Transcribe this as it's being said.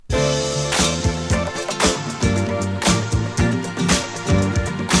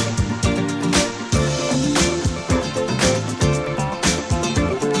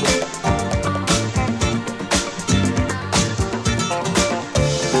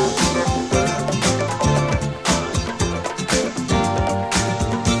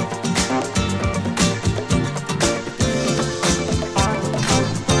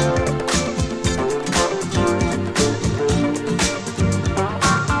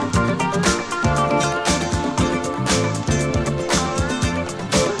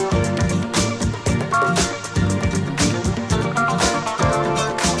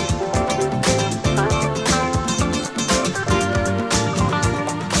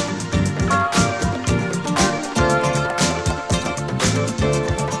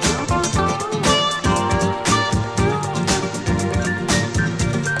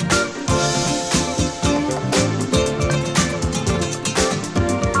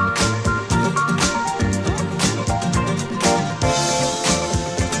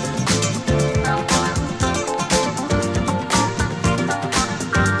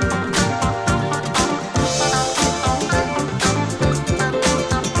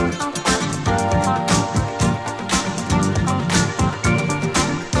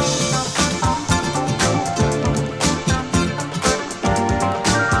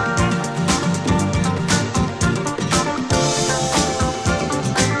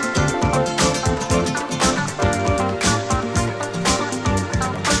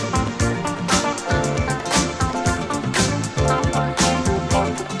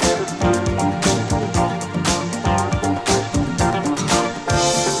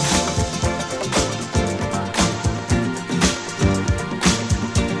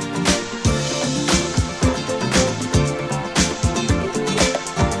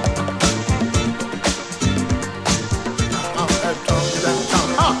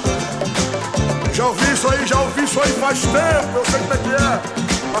sonho faz tempo, eu sei como é que é.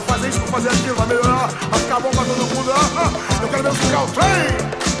 Vai fazer isso, vai fazer aquilo, vai melhorar, vai ficar bom pra todo mundo. Eu quero ver você pegar o trem.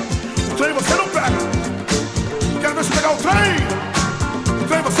 O trem você não pega. Eu quero ver você pegar o trem. O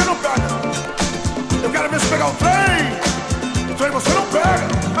trem você não pega. Eu quero ver você pegar o trem. O trem você não pega.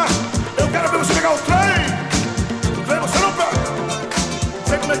 Eu quero ver você pegar o trem. O trem você não pega.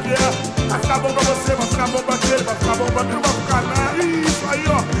 Sei como é que é. Vai ficar bom pra você, vai ficar bom pra aquele, vai ficar bom pra mim, não vai ficar nada. Isso aí,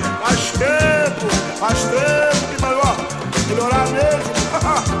 ó. Faz tempo que vai, ó, melhorar mesmo.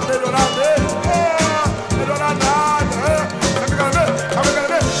 Melhorar mesmo. Melhorar nada. Sabe o que eu quero ver? Sabe o que eu quero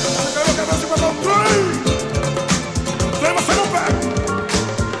ver? Eu quero ver você pegar o trem. O trem você não pega.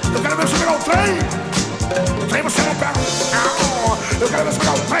 Eu quero ver você pegar o trem.